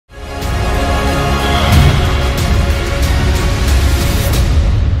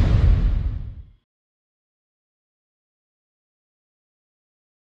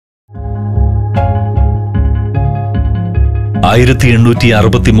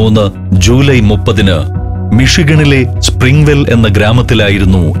1863 July 30 മിഷിഗണിലെ സ്പ്രിംഗ്വെൽ എന്ന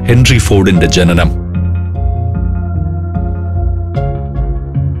ഗ്രാമത്തിലായിരുന്നു Henry ഫോർഡിന്റെ ജനനം.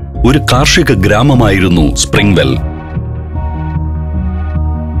 ഒരു കാർഷിക ഗ്രാമമായിരുന്നു സ്പ്രിംഗ്വെൽ.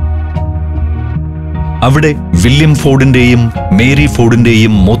 അവിടെ വില്യം ഫോർഡിന്റെയും മേരി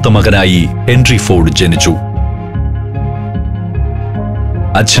ഫോർഡിന്റെയും മൂത്ത മകനായി ഹെൻറി ഫോർഡ് ജനിച്ചു.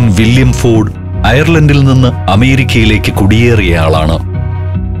 അച്ഛൻ വില്യം ഫോർഡ് അയർലൻഡിൽ നിന്ന് അമേരിക്കയിലേക്ക് കുടിയേറിയ ആളാണ്.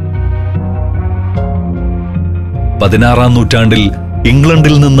 16-ാം നൂറ്റാണ്ടിൽ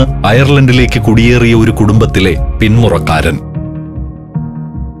ഇംഗ്ലണ്ടിൽ നിന്ന് അയർലൻഡിലേക്ക് കുടിയേറിയ ഒരു കുടുംബത്തിലെ പിന്മുറക്കാരൻ.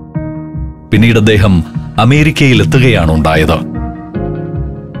 പിന്നീട് അദ്ദേഹം അമേരിക്കയിലെത്തുകയാണുണ്ടായത്.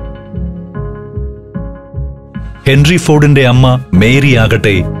 ഹെൻറി ഫോർഡിന്റെ അമ്മ മേരി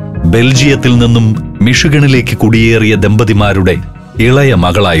ആകട്ടെ ബെൽജിയത്തിൽ നിന്നും മിഷിഗണിലേക്ക് കുടിയേറിയ ദമ്പതിമാരുടെ ഇളയ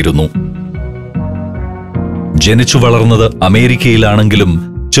മകളായിരുന്നു. ജനിച്ചു വളർന്നത് അമേരിക്കയിലാണെങ്കിലും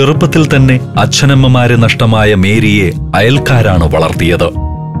ചെറുപ്പത്തിൽ തന്നെ അച്ഛനമ്മമാരെ നഷ്ടമായ മേരിയെ അയൽക്കാരാണ് വളർത്തിയത്.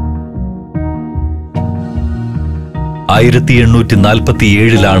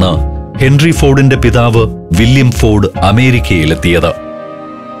 1847 ഹെൻറി ഫോർഡിന്റെ പിതാവ് വില്യം ഫോർഡ് അമേരിക്കയിലെത്തിയത്.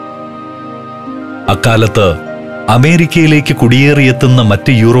 അക്കാലത്ത് അമേരിക്കയിലേക്ക് കുടിയേറിയെത്തുന്ന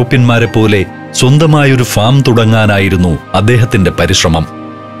മറ്റ് യൂറോപ്യന്മാരെ പോലെ സ്വന്തമായൊരു ഫാം തുടങ്ങാനായിരുന്നു അദ്ദേഹത്തിന്റെ പരിശ്രമം.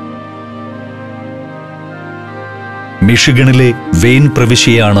 മിഷിഗണിലെ വെയിൻ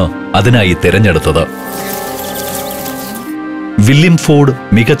പ്രവിശ്യയാണ് അതിനായി തിരഞ്ഞെടുത്തത്. വില്യം ഫോർഡ്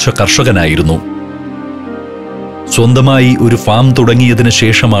മികച്ച കർഷകനായിരുന്നു. സ്വന്തമായി ഒരു ഫാം തുടങ്ങിയതിനു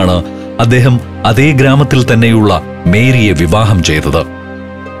ശേഷമാണ് അദ്ദേഹം അതേ ഗ്രാമത്തിൽ തന്നെയുള്ള മേരിയെ വിവാഹം ചെയ്തത്.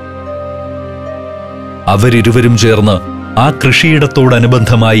 അവരിരുവരും ചേർന്ന് ആ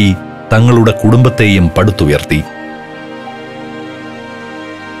കൃഷിയിടത്തോടനുബന്ധമായി തങ്ങളുടെ കുടുംബത്തെയും പടുത്തുയർത്തി.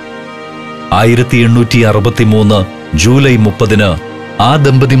 1863 ജൂലൈ 30 ആ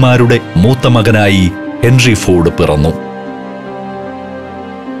ദമ്പതിമാരുടെ മൂത്ത മകനായി ഹെൻറി ഫോർഡ് പിറന്നു.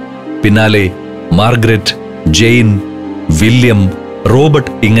 പിന്നാലെ മാർഗരറ്റ്, ജെയിൻ, വില്യം,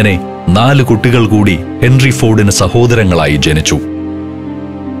 റോബർട്ട് ഇങ്ങനെ 4 കുട്ടികൾ കൂടി ഹെൻറി ഫോർഡിന് സഹോദരങ്ങളായി ജനിച്ചു.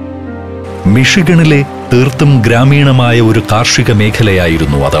 മിഷിഗണിലെ തീർത്തും ഗ്രാമീണമായ ഒരു കാർഷിക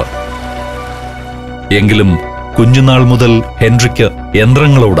മേഖലയായിരുന്നു അത്. എങ്കിലും കുഞ്ഞുനാൾ മുതൽ ഹെൻറിക്ക്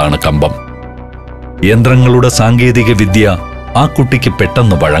യന്ത്രങ്ങളോടാണ് കമ്പം. യന്ത്രങ്ങളുടെ സാങ്കേതിക വിദ്യ ആ കുട്ടിക്ക്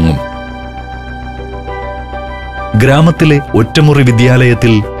പെട്ടെന്ന് വഴങ്ങും. ഗ്രാമത്തിലെ ഒറ്റമുറി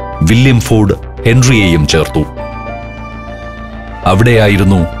വിദ്യാലയത്തിൽ വില്യം ഫോർഡ് ഹെൻറിയെയും ചേർത്തു.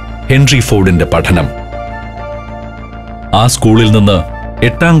 അവിടെയായിരുന്നു ഹെൻറി ഫോർഡിന്റെ പഠനം. ആ സ്കൂളിൽ നിന്ന്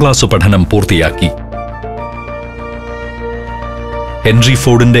 8ാം ക്ലാസ് പഠനം പൂർത്തിയാക്കി. ഹെൻറി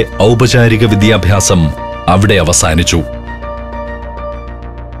ഫോർഡിന്റെ ഔപചാരിക വിദ്യാഭ്യാസം അവിടെ അവസാനിച്ചു.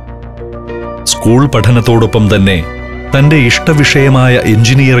 സ്കൂൾ പഠനത്തോടൊപ്പം തന്നെ തന്റെ ഇഷ്ടവിഷയമായ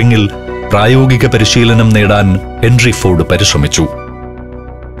എഞ്ചിനീയറിംഗിൽ പ്രായോഗിക പരിശീലനം നേടാൻ ഹെൻറി ഫോർഡ് പരിശ്രമിച്ചു.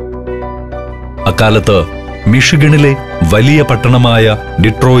 അക്കാലത്ത് മിഷിഗണിലെ വലിയ പട്ടണമായ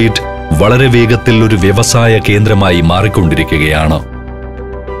ഡിട്രോയിറ്റ് വളരെ വേഗത്തിൽ ഒരു വ്യവസായ കേന്ദ്രമായി മാറിക്കൊണ്ടിരിക്കുകയാണ്.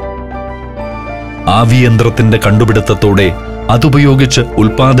 ആവിയന്ത്രത്തിന്റെ കണ്ടുപിടുത്തത്തോടെ അതുപയോഗിച്ച്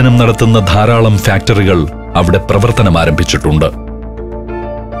ഉൽപാദനം നടത്തുന്ന ധാരാളം ഫാക്ടറികൾ അവിടെ പ്രവർത്തനം ആരംഭിച്ചിട്ടുണ്ട്.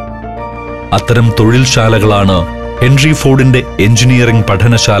 അത്തരം തൊഴിൽശാലകളാണ് ഹെൻറി ഫോർഡിന്റെ എഞ്ചിനീയറിംഗ്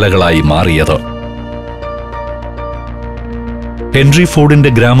പഠനശാലകളായി മാറിയത്. ഹെൻറി ഫോർഡിന്റെ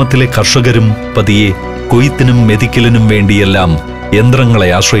ഗ്രാമത്തിലെ കർഷകരും പതിയെ കൊയ്ത്തിനും മെതിക്കലിനും വേണ്ടിയെല്ലാം യന്ത്രങ്ങളെ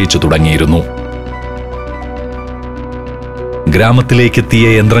ആശ്രയിച്ചു തുടങ്ങിയിരുന്നു. ഗ്രാമത്തിലേക്കെത്തിയ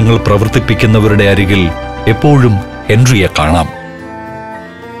യന്ത്രങ്ങൾ പ്രവർത്തിപ്പിക്കുന്നവരുടെ അരികിൽ എപ്പോഴും ഹെൻറിയെ കാണാം.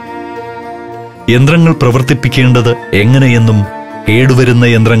 യന്ത്രങ്ങൾ പ്രവർത്തിപ്പിക്കേണ്ടത് എങ്ങനെയെന്നും കേടുവരുന്ന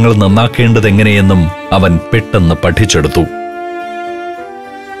യന്ത്രങ്ങൾ നന്നാക്കേണ്ടത് എങ്ങനെയെന്നും അവൻ പെട്ടെന്ന് പഠിച്ചെടുത്തു.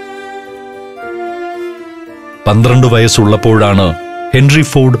 12 വയസ്സുള്ളപ്പോഴാണ് ഹെൻറി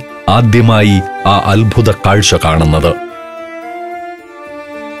ഫോർഡ് ആദ്യമായി ആ അത്ഭുത കാഴ്ച കാണുന്നത്.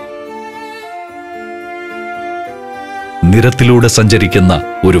 നിരത്തിലൂടെ സഞ്ചരിക്കുന്ന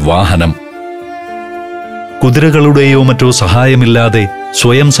ഒരു വാഹനം. കുതിരകളുടെയോ മറ്റോ സഹായമില്ലാതെ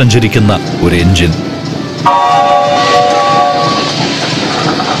സ്വയം സഞ്ചരിക്കുന്ന ഒരു എഞ്ചിൻ.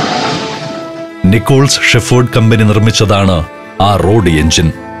 നിക്കോൾസ് ഷെഫേർഡ് കമ്പനി നിർമ്മിച്ചതാണ് ആ റോഡ് എഞ്ചിൻ.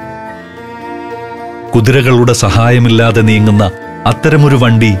 കുതിരകളുടെ സഹായമില്ലാതെ നീങ്ങുന്ന അത്തരമൊരു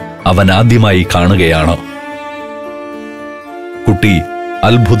വണ്ടി അവൻ ആദ്യമായി കാണുകയാണ്. കുട്ടി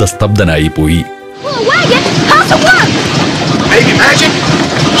അത്ഭുത സ്തബ്ധനായി പോയി.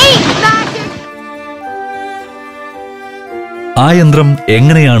 ആ യന്ത്രം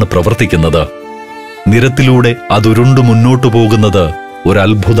എങ്ങനെയാണ് പ്രവർത്തിക്കുന്നത്? നിരത്തിലൂടെ അതുരുണ്ടു മുന്നോട്ടു പോകുന്നത്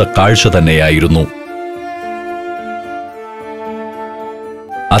ഒരത്ഭുത കാഴ്ച തന്നെയായിരുന്നു.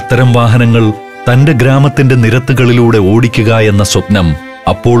 അത്തരം വാഹനങ്ങൾ തന്റെ ഗ്രാമത്തിന്റെ നിരത്തുകളിലൂടെ ഓടിക്കുക എന്ന സ്വപ്നം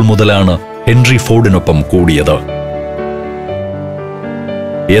അപ്പോൾ മുതലാണ് ഹെൻറി ഫോർഡിനൊപ്പം കൂടിയത്.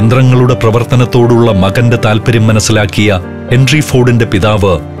 യന്ത്രങ്ങളുടെ പ്രവർത്തനത്തോടുള്ള മകന്റെ താൽപര്യം മനസ്സിലാക്കിയ ഹെൻറി ഫോർഡിന്റെ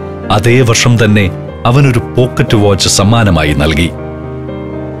പിതാവ് അതേ വർഷം തന്നെ അവനൊരു പോക്കറ്റ് വാച്ച് സമ്മാനമായി നൽകി.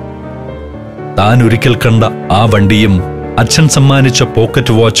 താൻ ഒരിക്കൽ കണ്ട ആ വണ്ടിയും അച്ഛൻ സമ്മാനിച്ച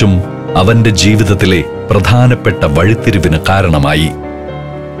പോക്കറ്റ് വാച്ചും അവന്റെ ജീവിതത്തിലെ പ്രധാനപ്പെട്ട വഴിത്തിരിവിന് കാരണമായി.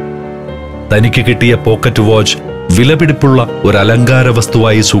 തനിക്ക് കിട്ടിയ പോക്കറ്റ് വാച്ച് വിലപിടിപ്പുള്ള ഒരു അലങ്കാര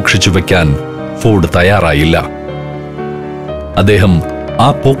വസ്തുവായി സൂക്ഷിച്ചു വെക്കാൻ ഫോർഡ് തയ്യാറായില്ല. അദ്ദേഹം ആ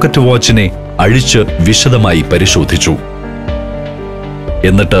പോക്കറ്റ് വാച്ചിനെ അഴിച്ച് വിശദമായി പരിശോധിച്ചു.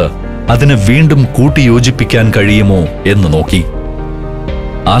 എന്നിട്ട് അതിനെ വീണ്ടും കൂട്ടിയോജിപ്പിക്കാൻ കഴിയുമോ എന്ന് നോക്കി.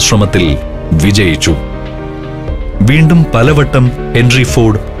 ആ ശ്രമത്തിൽ വിജയിച്ചു. വീണ്ടും പലവട്ടം ഹെൻറി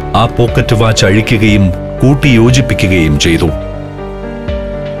ഫോർഡ് ആ പോക്കറ്റ് വാച്ച് അഴിക്കുകയും കൂട്ടിയോജിപ്പിക്കുകയും ചെയ്തു.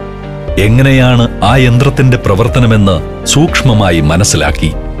 എങ്ങനെയാണ് ആ യന്ത്രത്തിന്റെ പ്രവർത്തനമെന്ന് സൂക്ഷ്മമായി മനസ്സിലാക്കി.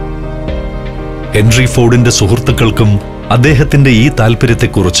 ഹെൻറി ഫോർഡിന്റെ സുഹൃത്തുക്കൾക്കും അദ്ദേഹത്തിന്റെ ഈ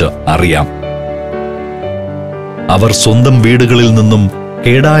താൽപര്യത്തെക്കുറിച്ച് അറിയാം. അവർ സ്വന്തം വീടുകളിൽ നിന്നും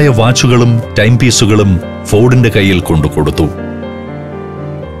കേടായ വാച്ചുകളും ടൈം പീസുകളും ഫോർഡിന്റെ കയ്യിൽ കൊണ്ടുകൊടുത്തു.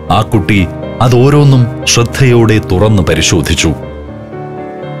 ആ കുട്ടി അതോരോന്നും ശ്രദ്ധയോടെ തുറന്നു പരിശോധിച്ചു.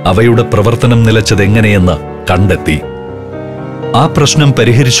 അവയുടെ പ്രവർത്തനം നിലച്ചതെങ്ങനെയെന്ന് കണ്ടെത്തി. ആ പ്രശ്നം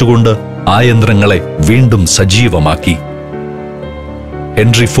പരിഹരിച്ചുകൊണ്ട് ആ യന്ത്രങ്ങളെ വീണ്ടും സജീവമാക്കി.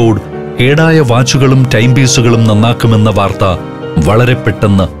 ഹെൻറി ഫോർഡ് കേടായ വാച്ചുകളും ടൈം പീസുകളും നന്നാക്കുമെന്ന വാർത്ത വളരെ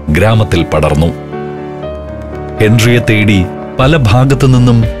പെട്ടെന്ന് ഗ്രാമത്തിൽ പടർന്നു. ഹെൻറിയെ തേടി പല ഭാഗത്തു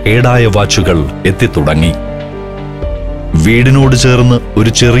നിന്നും കേടായ വാച്ചുകൾ എത്തിത്തുടങ്ങി. വീടിനോട് ചേർന്ന്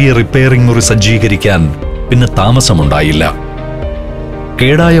ഒരു ചെറിയ റിപ്പയറിംഗ് മുറി സജ്ജീകരിക്കാൻ പിന്നെ താമസമുണ്ടായില്ല.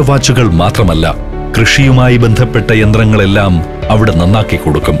 കേടായ വാച്ചുകൾ മാത്രമല്ല, കൃഷിയുമായി ബന്ധപ്പെട്ട യന്ത്രങ്ങളെല്ലാം അവിടെ നന്നാക്കി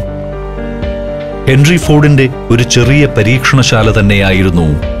കൊടുക്കും. ഹെൻറി ഫോർഡിന്റെ ഒരു ചെറിയ പരീക്ഷണശാല തന്നെയായിരുന്നു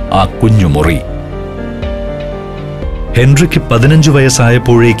ആ കുഞ്ഞുമുറി. ഹെൻറിക്ക് 15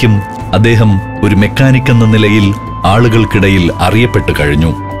 വയസ്സായപ്പോഴേക്കും അദ്ദേഹം ഒരു മെക്കാനിക് എന്ന നിലയിൽ ആളുകൾക്കിടയിൽ അറിയപ്പെട്ടു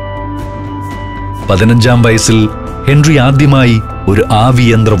കഴിഞ്ഞു. 15-ാം വയസ്സിൽ ഹെൻറി ആദ്യമായി ഒരു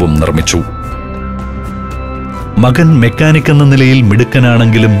ആവിയന്ത്രവും നിർമ്മിച്ചു. മകൻ മെക്കാനിക് എന്ന നിലയിൽ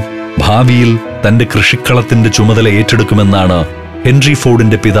മിടുക്കനാണെങ്കിലും ഭാവിയിൽ തന്റെ കൃഷിക്കളത്തിന്റെ ചുമതല ഏറ്റെടുക്കുമെന്നാണ് ഹെൻറി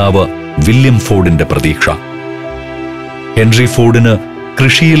ഫോർഡിന്റെ പിതാവ് വില്യം ഫോർഡിന്റെ പ്രതീക്ഷ. ഹെൻറി ഫോർഡിന്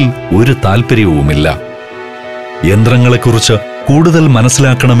കൃഷിയിൽ ഒരു താൽപര്യവുമില്ല. യന്ത്രങ്ങളെക്കുറിച്ച് കൂടുതൽ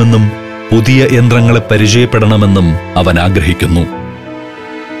മനസ്സിലാക്കണമെന്നും പുതിയ യന്ത്രങ്ങളെ പരിചയപ്പെടണമെന്നും അവൻ ആഗ്രഹിക്കുന്നു.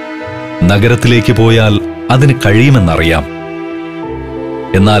 നഗരത്തിലേക്ക് പോയാൽ അതിന് കഴിയുമെന്നറിയാം.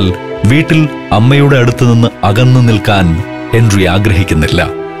 എന്നാൽ വീട്ടിൽ അമ്മയുടെ അടുത്ത് നിന്ന് അകന്നു നിൽക്കാൻ ഹെൻറി ആഗ്രഹിക്കുന്നില്ല.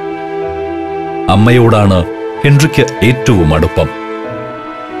 അമ്മയോടാണ് ഹെൻറിക്ക് ഏറ്റവും അടുപ്പം.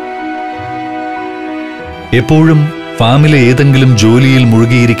 എപ്പോഴും ഫാമിലെ ഏതെങ്കിലും ജോലിയിൽ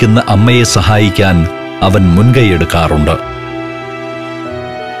മുഴുകിയിരിക്കുന്ന അമ്മയെ സഹായിക്കാൻ അവൻ മുൻകൈയെടുക്കാറുണ്ട്.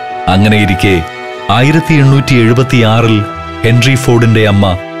 അങ്ങനെയിരിക്കെ 1876-ൽ ഹെൻറി ഫോർഡിന്റെ അമ്മ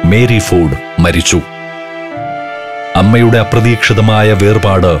മേരി ഫോർഡ് മരിച്ചു. അമ്മയുടെ അപ്രതീക്ഷിതമായ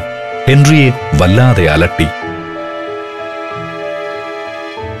വേർപാട് ഹെൻറിയെ വല്ലാതെ അലട്ടി.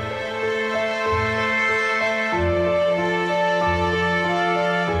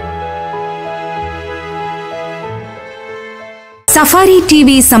 സഫാരി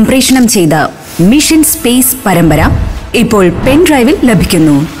ടിവി സംപ്രേഷണം ചെയ്ത മിഷൻ സ്പേസ് പരമ്പര ഇപ്പോൾ പെൻഡ്രൈവിൽ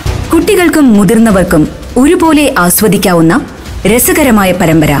ലഭിക്കുന്നു. കുട്ടികൾക്കും മുതിർന്നവർക്കും ഒരുപോലെ ആസ്വദിക്കാവുന്ന രസകരമായ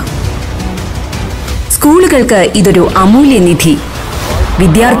പരമ്പര. സ്കൂളുകൾക്ക് ഇതൊരു അമൂല്യനിധി.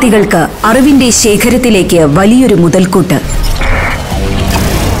 വിദ്യാർത്ഥികൾക്ക് അറിവിന്റെ ശേഖരത്തിലേക്ക് വലിയൊരു മുതൽക്കൂട്ട്.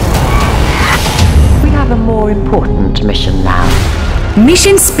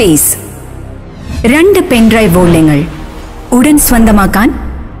 മിഷൻ സ്പേസ് 2 പെൻഡ്രൈവ് വോള്യങ്ങൾ ഉടൻ സ്വന്തമാക്കാൻ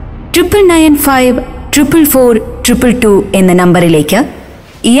 9995444222 എന്ന നമ്പറിലേക്ക്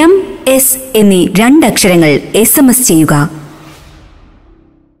MS എന്നീ 2 അക്ഷരങ്ങൾ SMS ചെയ്യുക.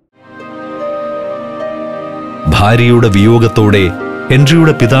 ഭാര്യയുടെ വിയോഗത്തോടെ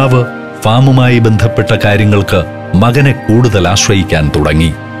ഹെൻറിയുടെ പിതാവ് ഫാമുമായി ബന്ധപ്പെട്ട കാര്യങ്ങൾക്ക് മകനെ കൂടുതൽ ആശ്രയിക്കാൻ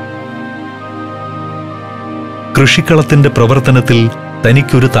തുടങ്ങി. കൃഷിക്കളത്തിന്റെ പ്രവർത്തനത്തിൽ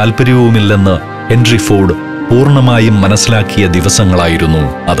തനിക്കൊരു താൽപര്യവുമില്ലെന്ന് ഹെൻറി ഫോർഡ് പൂർണ്ണമായും മനസ്സിലാക്കിയ ദിവസങ്ങളായിരുന്നു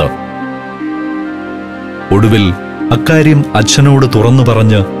അത്. ഒടുവിൽ അക്കാര്യം അച്ഛനോട് തുറന്നു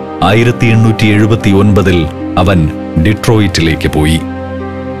പറഞ്ഞ് 1879-ൽ അവൻ ഡിട്രോയിറ്റിലേക്ക് പോയി.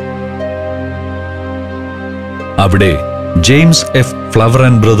 അവിടെ James F flower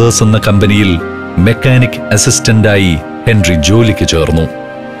and brothers എന്ന കമ്പനിയിൽ മെക്കാനിക് അസിസ്റ്റന്റായി ഹെൻറി ജോലിക്ക് ചേർന്നു.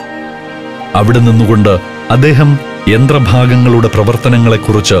 അവിടെ നിന്നുകൊണ്ട് അദ്ദേഹം യന്ത്രഭാഗങ്ങളുടെ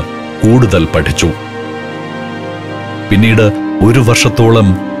പ്രവർത്തനങ്ങളെക്കുറിച്ച് കൂടുതൽ പഠിച്ചു. പിന്നീട് 1 വർഷത്തോളം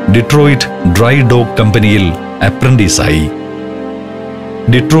ഡിട്രോയിറ്റ് ഡ്രൈ ഡോക്ക് കമ്പനിയിൽ അപ്രന്റീസായി.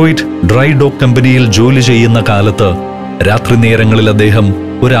 ഡിട്രോയിറ്റ് ഡ്രൈ ഡോക്ക് കമ്പനിയിൽ ജോലി ചെയ്യുന്ന കാലത്ത് രാത്രി നേരങ്ങളിൽ അദ്ദേഹം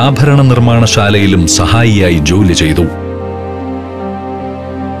ഒരു ആഭരണ നിർമ്മാണശാലയിലും സഹായിയായി ജോലി ചെയ്തു.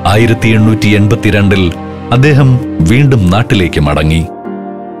 1882 അദ്ദേഹം വീണ്ടും നാട്ടിലേക്ക് മടങ്ങി.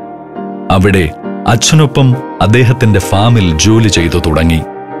 അവിടെ അച്ഛനൊപ്പം അദ്ദേഹത്തിന്റെ ഫാമിൽ ജോലി ചെയ്തു തുടങ്ങി.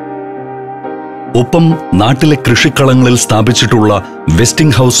 ഒപ്പം നാട്ടിലെ കൃഷിക്കളങ്ങളിൽ സ്ഥാപിച്ചിട്ടുള്ള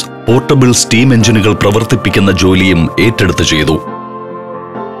വെസ്റ്റിംഗ് ഹൗസ് പോർട്ടബിൾ സ്റ്റീം എഞ്ചിനുകൾ പ്രവർത്തിപ്പിക്കുന്ന ജോലിയും ഏറ്റെടുത്ത് ചെയ്തു.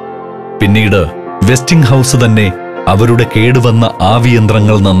 പിന്നീട് വെസ്റ്റിംഗ് ഹൗസ് തന്നെ അവരുടെ കേടുവന്ന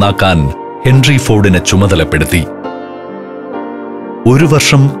ആവിയന്ത്രങ്ങൾ നന്നാക്കാൻ ഹെൻറി ഫോർഡിനെ ചുമതലപ്പെടുത്തി. 1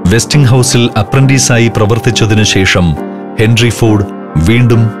 വർഷം വെസ്റ്റിംഗ് ഹൗസിൽ അപ്രന്റീസായി പ്രവർത്തിച്ചതിനു ശേഷം ഹെൻറി ഫോർഡ്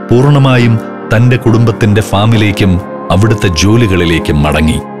വീണ്ടും പൂർണ്ണമായും തന്റെ കുടുംബത്തിന്റെ ഫാമിലേക്കും അവിടുത്തെ ജോലികളിലേക്കും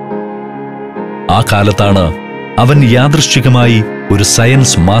മടങ്ങി. ആ കാലത്താണ് അവൻ യാദൃശ്ചികമായി ഒരു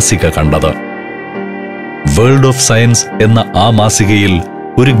സയൻസ് മാസിക കണ്ടത്. വേൾഡ് ഓഫ് സയൻസ് എന്ന ആ മാസികയിൽ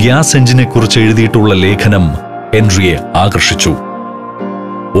ഒരു ഗ്യാസ് എഞ്ചിനെ കുറിച്ച് എഴുതിയിട്ടുള്ള ലേഖനം ഹെൻറിയെ ആകർഷിച്ചു.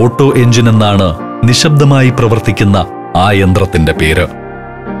 ഓട്ടോ എഞ്ചിൻ എന്നാണ് നിശബ്ദമായി പ്രവർത്തിക്കുന്ന ആ യന്ത്രത്തിന്റെ പേര്.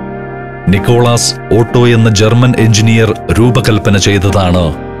 നിക്കോളാസ് ഓട്ടോ എന്ന ജർമ്മൻ എഞ്ചിനീയർ രൂപകൽപ്പന ചെയ്തതാണ്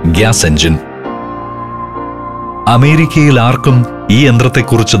ഗ്യാസ് എഞ്ചിൻ. അമേരിക്കയിൽ ആർക്കും ഈ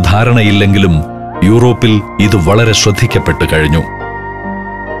യന്ത്രത്തെക്കുറിച്ച് ധാരണയില്ലെങ്കിലും യൂറോപ്പിൽ ഇത് വളരെ ശ്രദ്ധിക്കപ്പെട്ടു കഴിഞ്ഞു.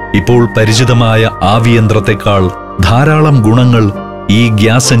 ഇപ്പോൾ പരിചിതമായ ആവിയന്ത്രത്തെക്കാൾ ധാരാളം ഗുണങ്ങൾ ഈ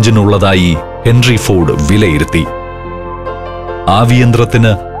ഗ്യാസ് എഞ്ചിനുള്ളതായി ഹെൻറി ഫോർഡ് വിലയിരുത്തി.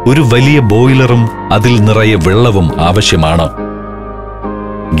 ആവിയന്ത്രത്തിന് ഒരു വലിയ ബോയിലറും അതിൽ നിറയെ വെള്ളവും ആവശ്യമാണ്.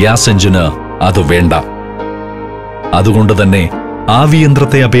 ഗ്യാസ് എഞ്ചിന് അത് വേണ്ട. അതുകൊണ്ട് തന്നെ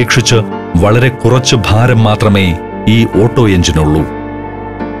ആവിയന്ത്രത്തെ അപേക്ഷിച്ച് വളരെ കുറച്ച് ഭാരം മാത്രമേ ഈ ഓട്ടോ എഞ്ചിനുള്ളൂ.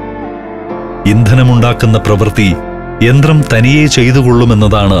 ഇന്ധനമുണ്ടാക്കുന്ന പ്രവൃത്തി യന്ത്രം തനിയെ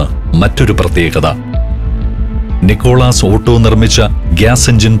ചെയ്തുകൊള്ളുമെന്നതാണ് മറ്റൊരു പ്രത്യേകത. നിക്കോളാസ് ഓട്ടോ നിർമ്മിച്ച ഗ്യാസ്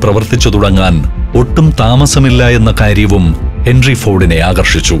എഞ്ചിൻ പ്രവർത്തിച്ചു തുടങ്ങാൻ ഒട്ടും താമസമില്ല എന്ന കാര്യവും ഹെൻറി ഫോർഡിനെ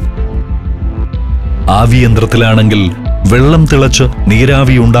ആകർഷിച്ചു. ആവിയന്ത്രത്തിലാണെങ്കിൽ വെള്ളം തിളച്ച്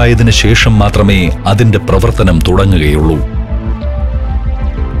നീരാവി ഉണ്ടായതിനു ശേഷം മാത്രമേ അതിന്റെ പ്രവർത്തനം തുടങ്ങുകയുള്ളൂ.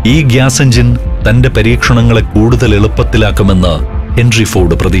 ഈ ഗ്യാസ് എഞ്ചിൻ തന്റെ പരീക്ഷണങ്ങളെ കൂടുതൽ എളുപ്പത്തിലാക്കുമെന്ന് ഹെൻറി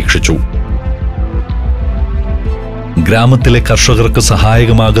ഫോർഡ് പ്രതീക്ഷിച്ചു. ഗ്രാമത്തിലെ കർഷകർക്ക്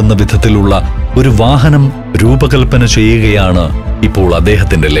സഹായകമാകുന്ന വിധത്തിലുള്ള ഒരു വാഹനം രൂപകൽപ്പന ചെയ്യുകയാണ് ഇപ്പോൾ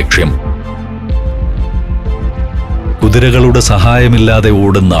അദ്ദേഹത്തിന്റെ ലക്ഷ്യം. കുതിരകളുടെ സഹായമില്ലാതെ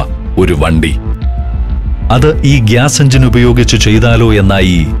ഓടുന്ന ഒരു വണ്ടി, അത് ഈ ഗ്യാസ് എഞ്ചിൻ ഉപയോഗിച്ച് ചെയ്താലോ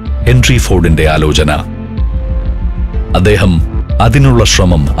എന്നായി ഹെൻറി ഫോർഡിന്റെ ആലോചന. അദ്ദേഹം അതിനുള്ള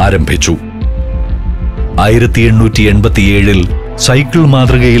ശ്രമം ആരംഭിച്ചു. 1887 സൈക്കിൾ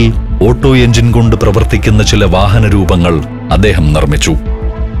മാതൃകയിൽ ഓട്ടോ എഞ്ചിൻ കൊണ്ട് പ്രവർത്തിക്കുന്ന ചില വാഹന രൂപങ്ങൾ അദ്ദേഹം നിർമ്മിച്ചു.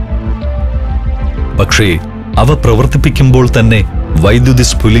 പക്ഷേ അവ പ്രവർത്തിപ്പിക്കുമ്പോൾ തന്നെ വൈദ്യുതി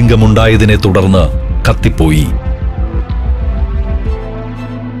സ്ഫുലിംഗമുണ്ടായതിനെ തുടർന്ന് കത്തിപ്പോയി.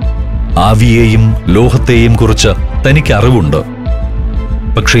 ആവിയെയും ലോഹത്തെയും കുറിച്ച് തനിക്ക് അറിവുണ്ട്.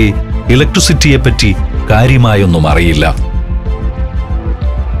 പക്ഷേ ഇലക്ട്രിസിറ്റിയെപ്പറ്റി കാര്യമായൊന്നും അറിയില്ല.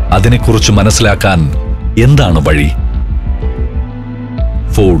 അതിനെക്കുറിച്ച് മനസ്സിലാക്കാൻ എന്താണ് വഴി?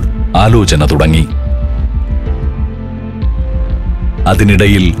 ഫോർഡ് ആലോചന തുടങ്ങി.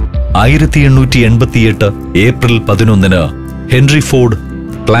 അതിനിടയിൽ 1888 April 11 Henry Ford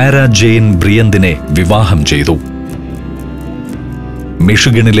Clara Jain ബ്രിയന്തിനെ വിവാഹം ചെയ്തു.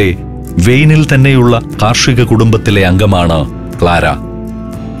 മിഷിഗണിലെ വെയിനിൽ തന്നെയുള്ള കാർഷിക കുടുംബത്തിലെ അംഗമാണ് ക്ലാര.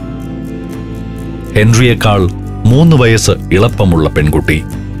 ഹെൻറിയേക്കാൾ 3 വയസ്സ് ഇളപ്പമുള്ള പെൺകുട്ടി.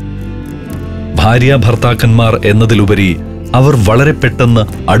 ഭാര്യ ഭർത്താക്കന്മാർ എന്നതിലുപരി അവർ വളരെ പെട്ടെന്ന്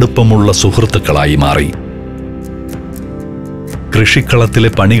അടുപ്പമുള്ള സുഹൃത്തുക്കളായി മാറി. കൃഷിക്കളത്തിലെ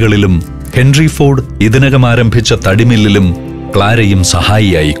പണികളിലും ഹെൻറി ഫോർഡ് ഇതിനകം ആരംഭിച്ച തടിമില്ലിലും ക്ലാരയും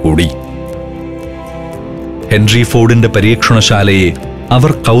സഹായിയായി കൂടി. ഹെൻറി ഫോർഡിന്റെ പരീക്ഷണശാലയെ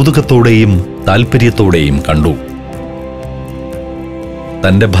അവർ കൗതുകത്തോടെയും താൽപര്യത്തോടെയും കണ്ടു.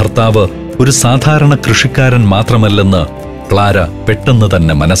 തന്റെ ഭർത്താവ് ഒരു സാധാരണ കൃഷിക്കാരൻ മാത്രമല്ലെന്ന് ക്ലാര പെട്ടെന്ന്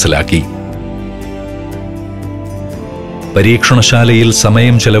തന്നെ മനസ്സിലാക്കി. പരീക്ഷണശാലയിൽ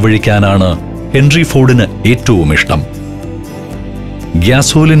സമയം ചെലവഴിക്കാനാണ് ഹെൻറി ഫോർഡിന് ഏറ്റവും ഇഷ്ടം.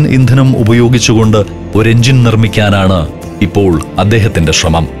 ഗ്യാസോലിൻ ഇന്ധനം ഉപയോഗിച്ചുകൊണ്ട് ഒരു എഞ്ചിൻ നിർമ്മിക്കാനാണ് ഇപ്പോൾ അദ്ദേഹത്തിന്റെ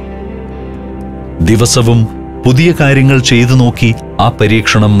ശ്രമം. ദിവസവും പുതിയ കാര്യങ്ങൾ ചെയ്തു നോക്കി ആ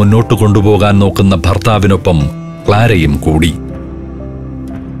പരീക്ഷണം മുന്നോട്ട് കൊണ്ടുപോകാൻ നോക്കുന്ന ഭർത്താവിനൊപ്പം ക്ലാരയും കൂടി.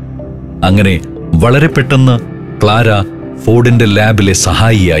 അങ്ങനെ വളരെ പെട്ടെന്ന് ക്ലാര ഫോർഡിന്റെ ലാബിലെ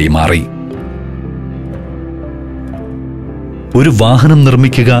സഹായിയായി മാറി. ഒരു വാഹനം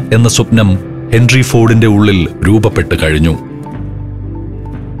നിർമ്മിക്കുക എന്ന സ്വപ്നം ഹെൻറി ഫോർഡിന്റെ ഉള്ളിൽ രൂപപ്പെട്ട് കഴിഞ്ഞു.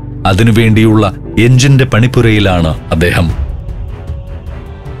 അതിനുവേണ്ടിയുള്ള എഞ്ചിന്റെ പണിപ്പുരയിലാണ് അദ്ദേഹം.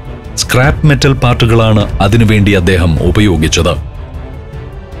 സ്ക്രാപ്പ് മെറ്റൽ പാർട്ടുകളാണ് അതിനുവേണ്ടി അദ്ദേഹം ഉപയോഗിച്ചത്.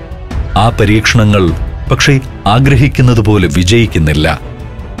 ആ പരീക്ഷണങ്ങൾ പക്ഷേ ആഗ്രഹിക്കുന്നതുപോലെ വിജയിക്കുന്നില്ല.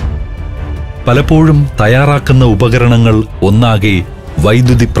 പലപ്പോഴും തയ്യാറാക്കുന്ന ഉപകരണങ്ങൾ ഒന്നാകെ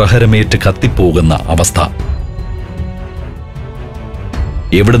വൈദ്യുതി പ്രഹരമേറ്റ് കത്തിപ്പോകുന്ന അവസ്ഥ.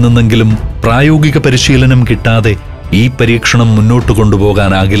 എവിടെ നിന്നെങ്കിലും പ്രായോഗിക പരിശീലനം കിട്ടാതെ ഈ പരീക്ഷണം മുന്നോട്ട്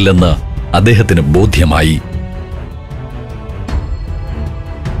കൊണ്ടുപോകാനാകില്ലെന്ന് അദ്ദേഹത്തിന് ബോധ്യമായി.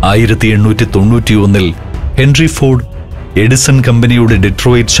 1891 ഹെൻറി ഫോർഡ് എഡിസൺ കമ്പനിയുടെ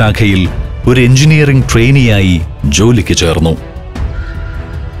ഡെട്രോയിറ്റ് ശാഖയിൽ ഒരു എഞ്ചിനീയറിംഗ് ട്രെയിനിയായി ജോലിക്ക് ചേർന്നു.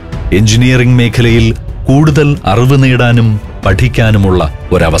 എഞ്ചിനീയറിംഗ് മേഖലയിൽ കൂടുതൽ അറിവ് നേടാനും പഠിക്കാനുമുള്ള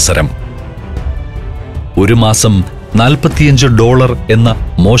ഒരവസരം. ഒരു മാസം $45 എന്ന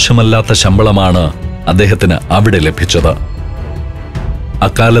മോശമല്ലാത്ത ശമ്പളമാണ് അദ്ദേഹത്തിന് അവിടെ ലഭിച്ചത്.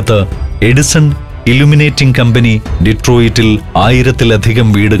 അക്കാലത്ത് എഡിസൺ ഇലുമിനേറ്റിംഗ് കമ്പനി ഡിട്രോയിറ്റിൽ 1000-ലധികം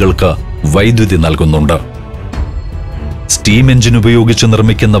വീടുകൾക്ക് വൈദ്യുതി നൽകുന്നുണ്ട്. സ്റ്റീം എഞ്ചിൻ ഉപയോഗിച്ച്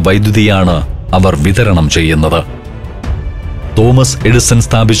നിർമ്മിക്കുന്ന വൈദ്യുതിയാണ് അവർ വിതരണം ചെയ്യുന്നത്. തോമസ് എഡിസൺ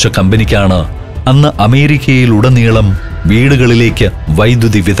സ്ഥാപിച്ച കമ്പനിക്കാണ് അന്ന് അമേരിക്കയിലുടനീളം വീടുകളിലേക്ക്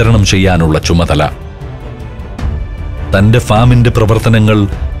വൈദ്യുതി വിതരണം ചെയ്യാനുള്ള ചുമതല. തന്റെ ഫാമിന്റെ പ്രവർത്തനങ്ങൾ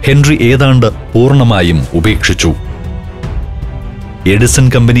ഹെൻറി ഏതാണ്ട് പൂർണ്ണമായും ഉപേക്ഷിച്ചു. എഡിസൺ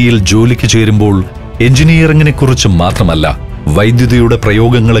കമ്പനിയിൽ ജോലിക്ക് ചേരുമ്പോൾ എഞ്ചിനീയറിംഗിനെക്കുറിച്ച് മാത്രമല്ല, വൈദ്യുതിയുടെ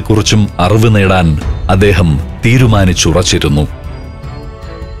പ്രയോഗങ്ങളെക്കുറിച്ചും അറിവ് നേടാൻ അദ്ദേഹം തീരുമാനിച്ചുറച്ചിരുന്നു.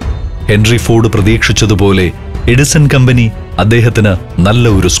 ഹെൻറി ഫോർഡ് പ്രതീക്ഷിച്ചതുപോലെ എഡിസൺ കമ്പനി അദ്ദേഹത്തിന് നല്ല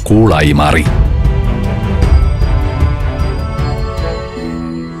ഒരു സ്കൂളായി മാറി.